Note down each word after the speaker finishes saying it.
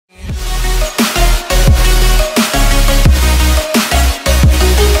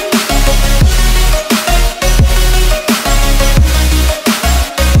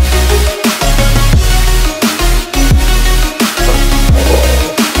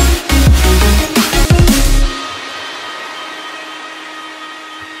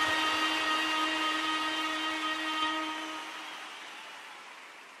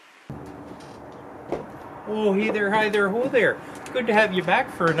hey there, hi there, ho there. Good to have you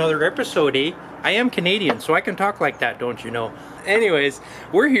back for another episode, eh? I am Canadian, so I can talk like that, don't you know? Anyways,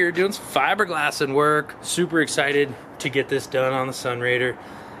 we're here doing some fiberglassing work. Super excited to get this done on the Sunraider.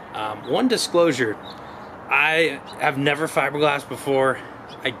 One disclosure, I have never fiberglassed before.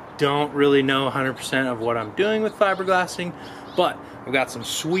 I don't really know 100% of what I'm doing with fiberglassing, but I've got some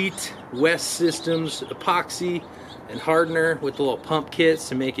sweet West Systems epoxy and hardener with the little pump kits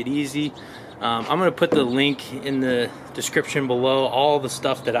to make it easy. I'm going to put the link in the description below, all the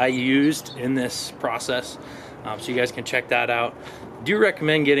stuff that I used in this process, so you guys can check that out. I do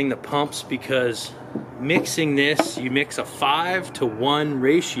recommend getting the pumps because mixing this, you mix a 5-to-1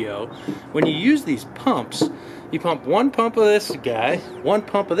 ratio. When you use these pumps, you pump one pump of this guy, one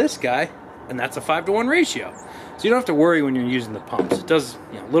pump of this guy, and that's a 5-to-1 ratio. So you don't have to worry when you're using the pumps. It does,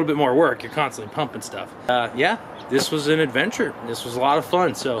 a little bit more work. You're constantly pumping stuff. Yeah, this was an adventure. This was a lot of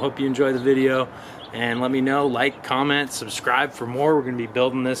fun. So hope you enjoy the video, and let me know, like, comment, subscribe for more. We're going to be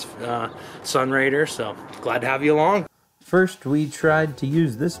building this Sunraider, so glad to have you along. First, we tried to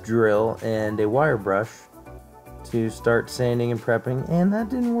use this drill and a wire brush to start sanding and prepping, and that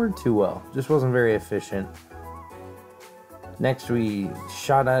didn't work too well. Just wasn't very efficient. Next, we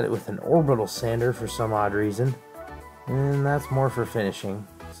shot at it with an orbital sander for some odd reason, and that's more for finishing,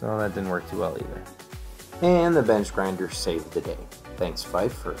 so that didn't work too well either. And the bench grinder saved the day. Thanks,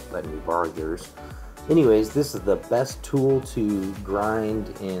 Fife, for letting me borrow yours. Anyways, this is the best tool to grind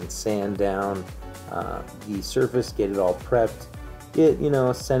and sand down the surface, get it all prepped, get,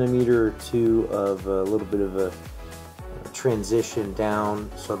 a centimeter or two of a little bit of a transition down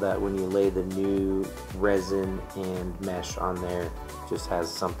so that when you lay the new resin and mesh on there, it just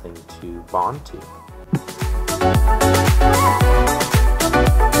has something to bond to.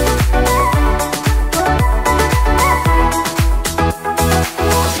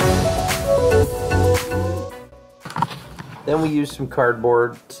 Then we used some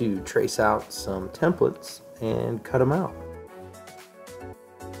cardboard to trace out some templates and cut them out.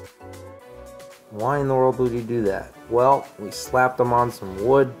 Why in the world would you do that? Well, we slapped them on some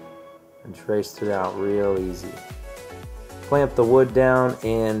wood and traced it out real easy. Clamped the wood down,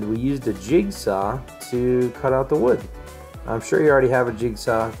 and we used a jigsaw to cut out the wood. I'm sure you already have a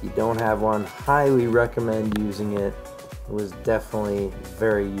jigsaw. If you don't have one, highly recommend using it. It was definitely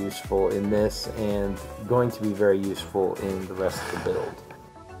very useful in this and going to be very useful in the rest of the build.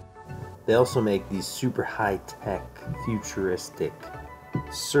 They also make these super high-tech, futuristic,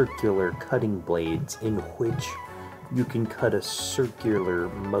 circular cutting blades in which you can cut a circular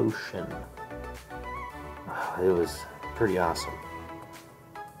motion. It was pretty awesome.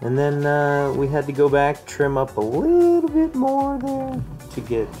 And then we had to go back, trim up a little bit more there to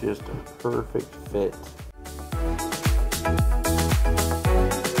get just a perfect fit.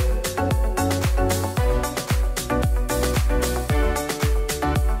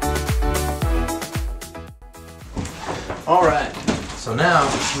 Alright, so now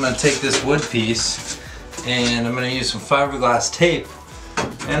I'm going to take this wood piece and I'm going to use some fiberglass tape,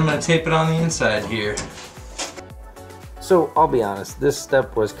 and I'm going to tape it on the inside here. So I'll be honest, this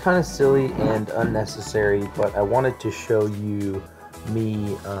step was kind of silly and unnecessary, but I wanted to show you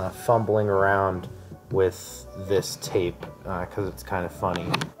me fumbling around with this tape because it's kind of funny.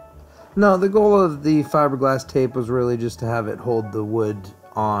 No, the goal of the fiberglass tape was really just to have it hold the wood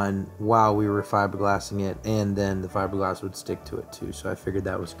on while we were fiberglassing it, and then the fiberglass would stick to it too, so I figured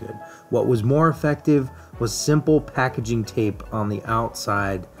that was good. What was more effective was simple packaging tape on the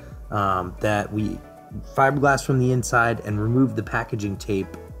outside that we fiberglass from the inside and remove the packaging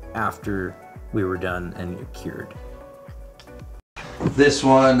tape after we were done and it cured. This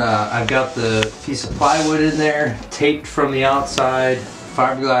one, I've got the piece of plywood in there, taped from the outside,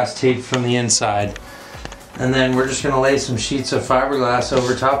 fiberglass taped from the inside. And then we're just going to lay some sheets of fiberglass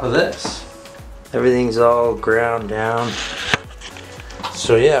over top of this. Everything's all ground down.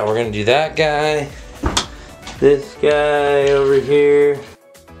 So yeah, we're going to do that guy, this guy over here.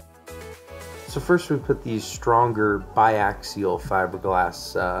 So first we put these stronger biaxial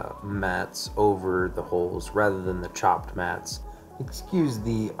fiberglass mats over the holes rather than the chopped mats. Excuse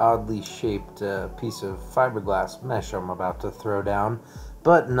the oddly shaped piece of fiberglass mesh I'm about to throw down.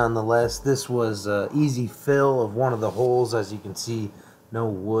 But nonetheless, this was easy fill of one of the holes. As you can see, no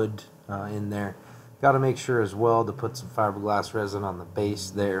wood in there. Got to make sure as well to put some fiberglass resin on the base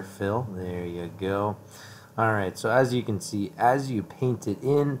there, Phil. There you go. Alright, so as you can see, as you paint it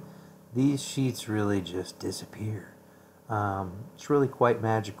in, these sheets really just disappear. It's really quite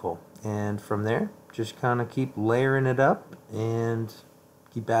magical. And from there, just kind of keep layering it up and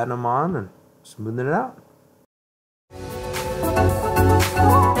keep adding them on and smoothing it out.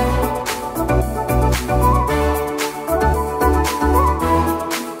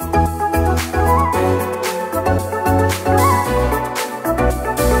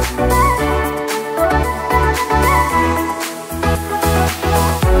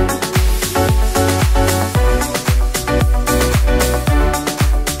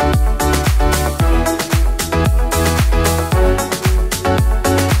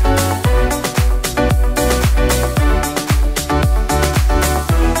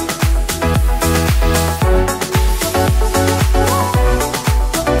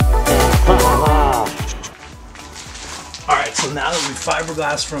 So now that we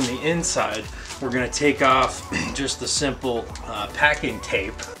fiberglass from the inside, we're gonna take off just the simple packing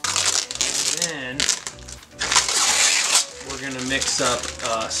tape. Then we're gonna mix up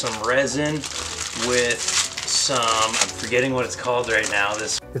some resin with some, I'm forgetting what it's called right now.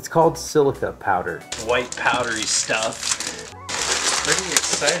 It's called silica powder. White powdery stuff. Pretty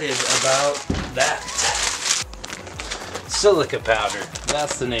excited about that. Silica powder,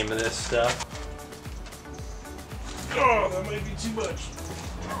 that's the name of this stuff. Oh, that might be too much.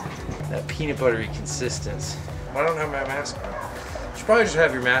 That peanut buttery consistence. I don't have my mask on. You should probably just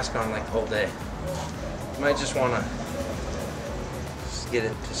have your mask on like the whole day. You might just want to just get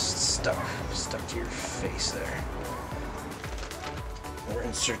it just stuck to your face there. We're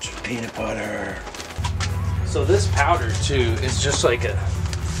in search of peanut butter. So this powder too is just like a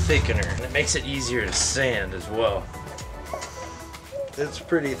thickener, and it makes it easier to sand as well. It's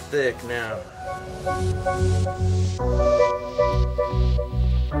pretty thick now.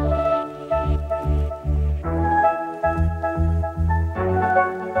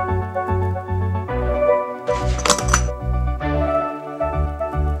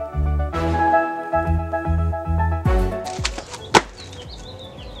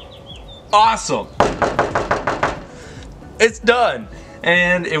 Awesome! It's done,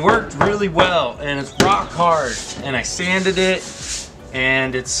 and it worked really well, and it's rock hard, and I sanded it,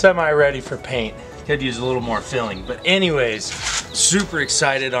 and it's semi-ready for paint. Could use a little more filling, but anyways, super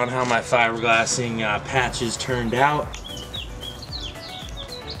excited on how my fiberglassing patches turned out.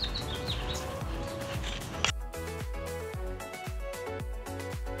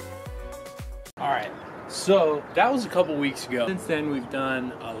 Alright, so that was a couple weeks ago. Since then we've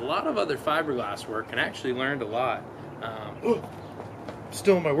done a lot of other fiberglass work and actually learned a lot.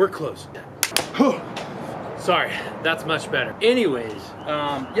 Still in my work clothes. Sorry, that's much better. Anyways,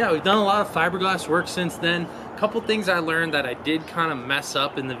 yeah, we've done a lot of fiberglass work since then. A couple things I learned that I did kind of mess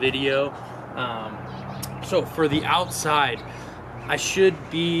up in the video. So for the outside, I should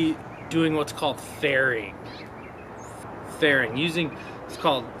be doing what's called fairing. Using, it's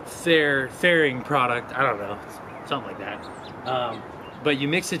called fairing product. I don't know, something like that. But you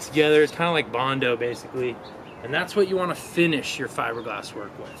mix it together, it's kind of like Bondo basically. And that's what you want to finish your fiberglass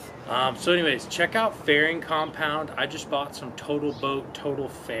work with. So anyways, check out fairing compound. I just bought some Total Boat Total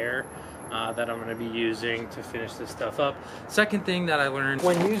Fair that I'm going to be using to finish this stuff up. Second thing that I learned,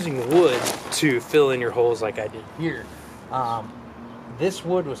 when using wood to fill in your holes like I did here, this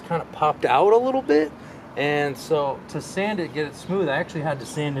wood was kind of popped out a little bit, and so to sand it, get it smooth, I actually had to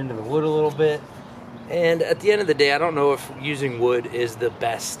sand into the wood a little bit. And at the end of the day, I don't know if using wood is the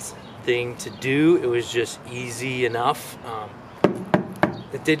best thing to do. It was just easy enough.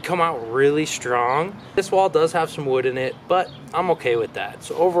 It did come out really strong. This wall does have some wood in it, but I'm okay with that.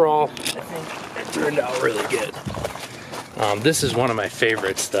 So overall, I think it turned out really good. This is one of my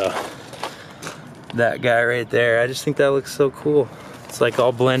favorites though. That guy right there, I just think that looks so cool. It's like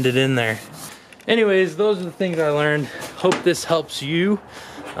all blended in there. Anyways, those are the things I learned. Hope this helps you.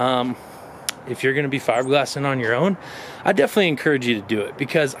 If you're gonna be fiberglassing on your own, I definitely encourage you to do it,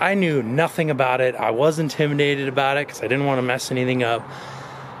 because I knew nothing about it. I was intimidated about it because I didn't want to mess anything up.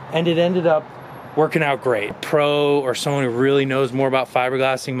 And it ended up working out great. Pro or someone who really knows more about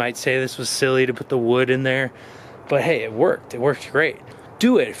fiberglassing might say this was silly to put the wood in there, but hey, it worked. It worked great.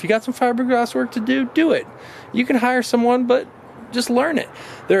 Do it. If you got some fiberglass work to do, do it. You can hire someone, but just learn it.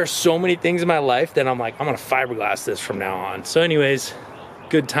 There are so many things in my life that I'm like, I'm gonna fiberglass this from now on. So anyways,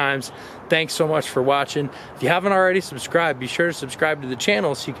 good times. Thanks so much for watching. If you haven't already subscribed, be sure to subscribe to the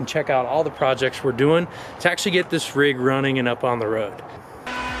channel so you can check out all the projects we're doing to actually get this rig running and up on the road.